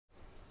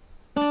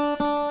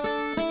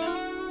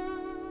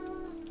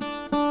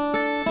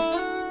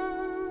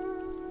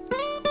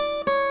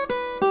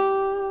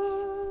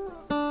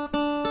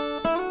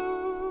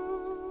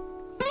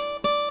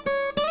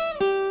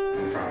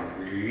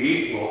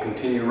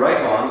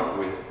right on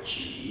with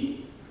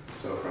G.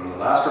 So from the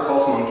last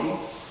repulse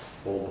monkey,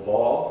 hold the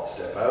ball,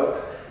 step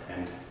out,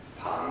 and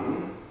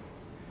pan.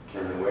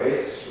 Turn the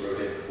waist,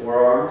 rotate the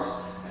forearms,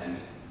 and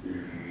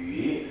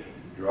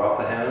drop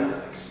the hands,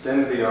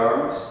 extend the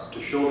arms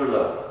to shoulder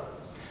level.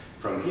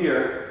 From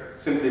here,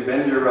 simply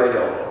bend your right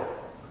elbow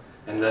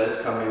and let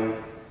it come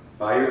in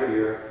by your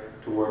ear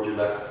toward your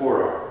left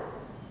forearm.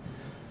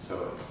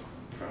 So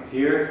from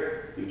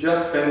here, you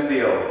just bend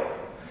the elbow.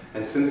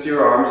 And since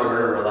your arms are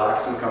in a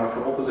relaxed and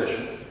comfortable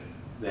position,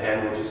 the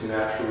hand will just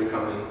naturally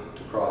come in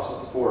to cross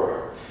with the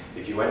forearm.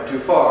 If you went too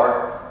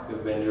far, you'll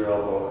bend your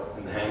elbow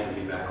and the hand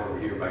will be back over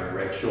here by your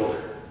right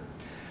shoulder.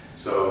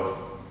 So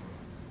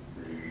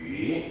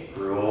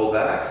roll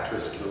back,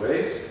 twist to the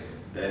waist,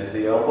 bend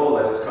the elbow,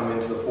 let it come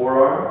into the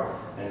forearm,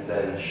 and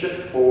then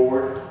shift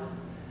forward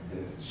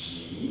and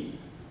G.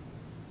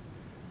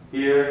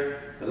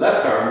 Here, the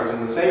left arm is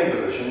in the same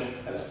position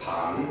as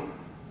pan,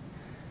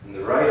 and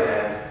the right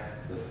hand,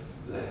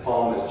 the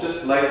palm is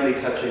just lightly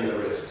touching the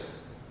wrist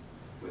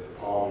with the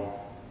palm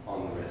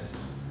on the wrist.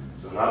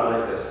 So not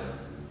like this,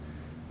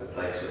 but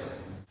like so.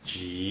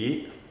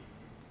 G,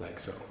 like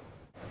so.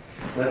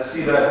 Let's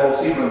see that whole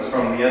sequence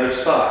from the other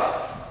side.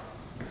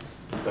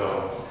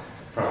 So,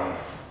 from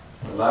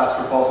the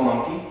last repulse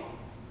monkey,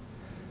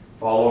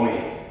 follow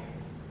me.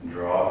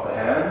 Drop the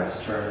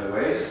hands, turn the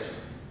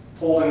waist,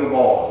 holding the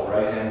ball, the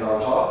right hand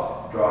on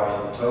top,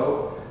 draw in the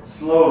toe,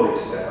 slowly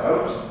step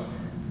out,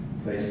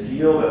 place the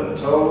heel, then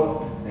the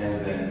toe,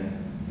 and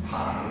then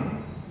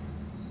pan.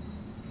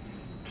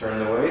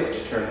 Turn the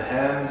waist, turn the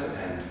hands,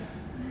 and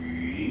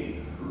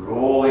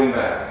rolling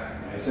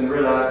back. Nice and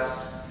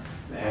relaxed.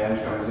 The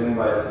hand comes in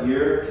by the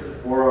ear to the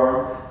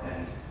forearm,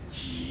 and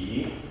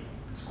G.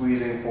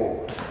 Squeezing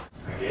forward.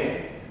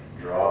 Again,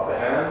 drop the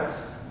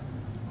hands,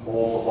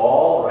 hold the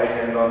ball, right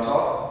hand on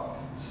top,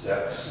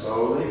 step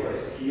slowly,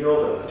 place the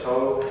heel, then the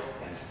toe,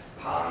 and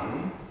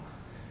pan.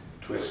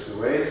 Twist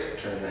the waist,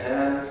 turn the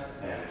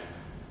hands, and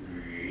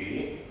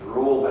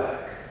roll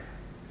back.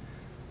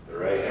 The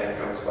right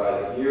hand comes by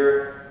the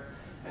ear,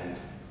 and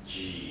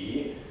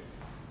G.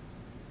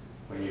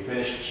 When you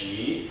finish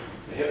G,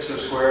 the hips are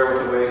square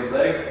with the weighted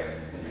leg,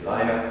 and you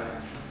line up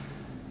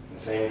in the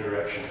same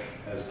direction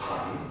as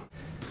pan.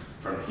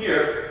 From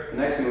here, the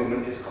next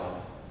movement is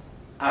called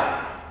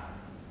an.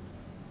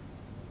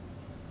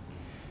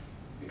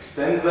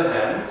 Extend the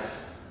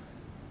hands,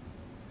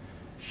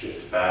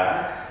 shift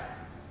back,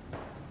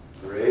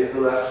 raise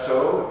the left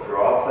toe,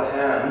 drop the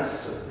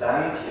hands to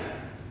dantian.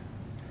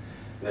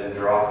 Then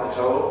drop the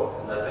toe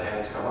and let the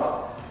hands come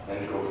up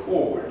and go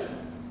forward,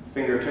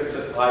 fingertips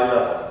at eye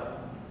level.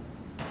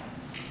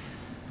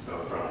 So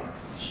from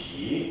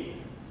G,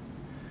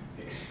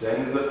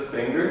 extend the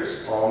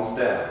fingers, palms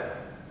down.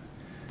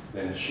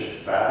 Then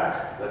shift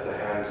back, let the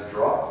hands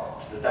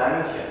drop to the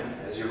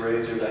dantian as you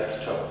raise your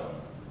left toe.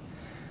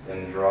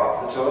 Then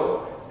drop the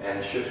toe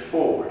and shift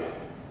forward.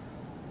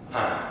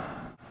 An.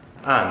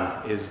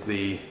 An is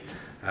the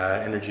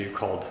energy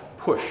called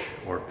push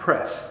or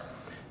press.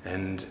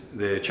 And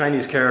the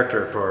Chinese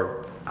character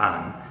for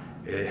an,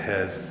 it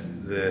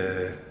has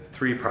the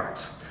three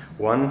parts.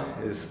 One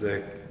is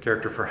the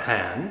character for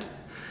hand,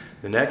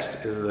 the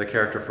next is the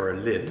character for a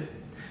lid,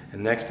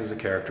 and next is a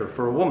character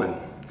for a woman.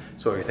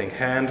 So you think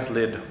hand,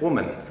 lid,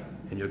 woman,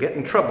 and you'll get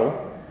in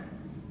trouble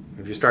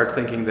if you start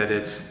thinking that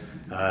it's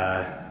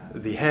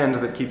the hand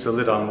that keeps a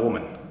lid on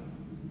woman.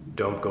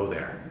 Don't go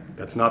there.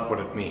 That's not what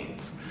it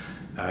means.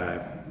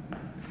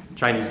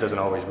 Chinese doesn't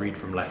always read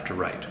from left to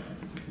right.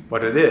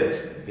 What it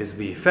is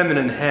the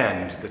feminine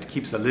hand that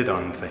keeps a lid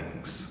on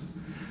things.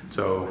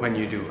 So when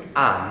you do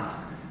an,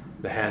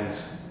 the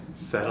hands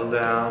settle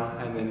down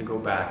and then go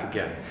back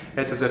again.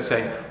 It's as if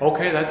saying,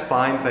 okay, that's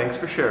fine, thanks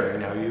for sharing,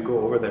 now you go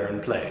over there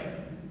and play.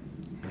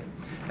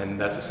 And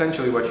that's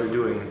essentially what you're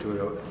doing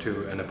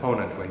to an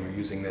opponent when you're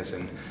using this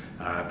in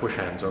push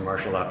hands or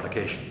martial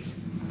applications.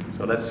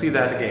 So let's see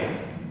that again.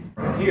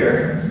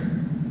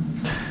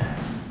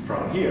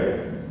 From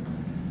here,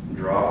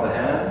 drop the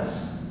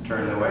hands,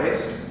 turn the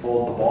waist,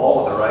 hold the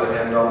ball with the right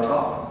hand on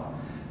top,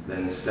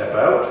 then step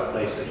out,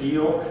 place the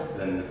heel,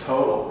 then the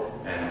toe,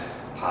 and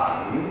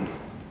pan,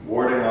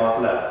 warding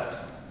off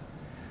left.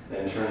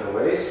 Then turn the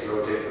waist,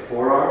 rotate the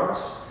forearms,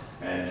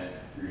 and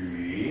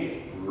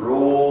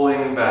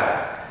rolling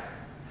back.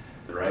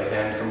 The right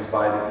hand comes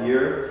by the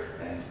ear,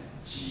 and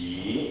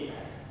G.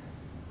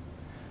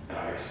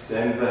 Now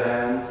extend the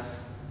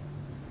hands.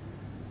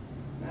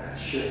 Now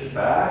shift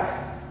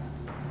back.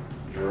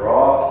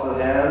 Drop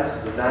the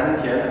hands to the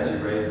dantian as you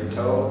raise the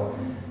toe,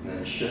 and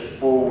then shift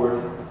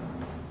forward,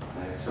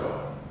 like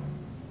so.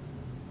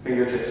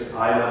 Fingertips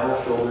eye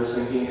level, shoulders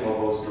sinking,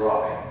 elbows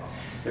dropping.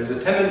 There's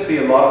a tendency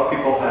a lot of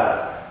people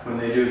have when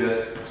they do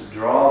this to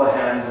draw the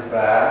hands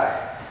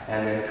back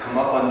and then come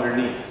up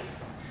underneath.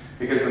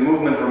 Because the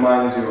movement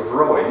reminds you of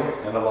rowing,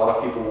 and a lot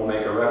of people will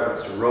make a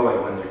reference to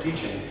rowing when they're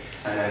teaching,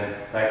 and then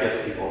that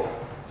gets people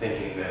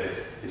thinking that it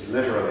is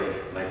literally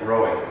like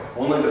rowing.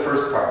 Only the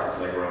first part is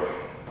like rowing.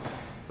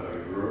 So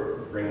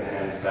you bring the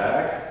hands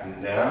back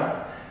and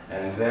down,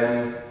 and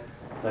then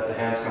let the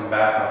hands come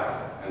back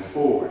up and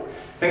forward.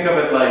 Think of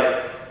it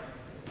like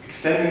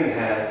extending the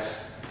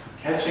hands,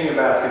 catching a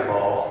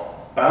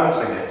basketball,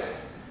 bouncing it,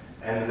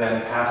 and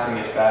then passing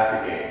it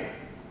back again.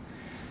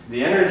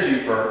 The energy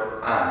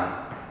for an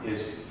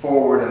is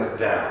forward and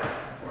down,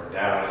 or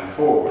down and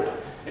forward.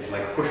 It's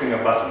like pushing a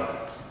button.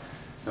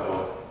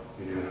 So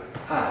you do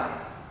an,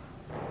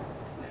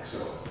 like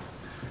so.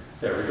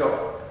 There we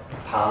go.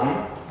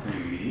 Pan,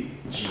 Rui,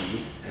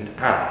 Ji, and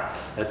an.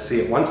 Let's see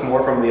it once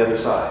more from the other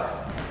side.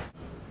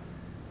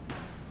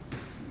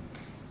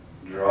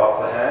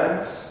 Drop the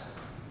hands,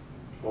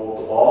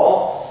 hold the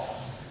ball,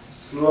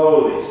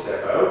 slowly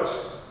step out,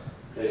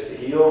 place the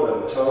heel,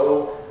 then the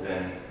toe,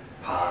 then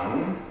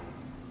pan,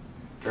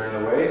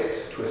 turn the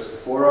waist, twist the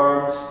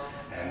forearms,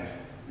 and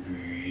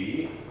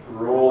Rui,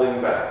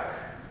 rolling back.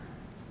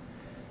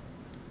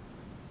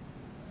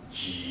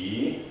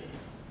 Ji,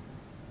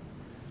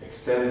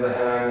 extend the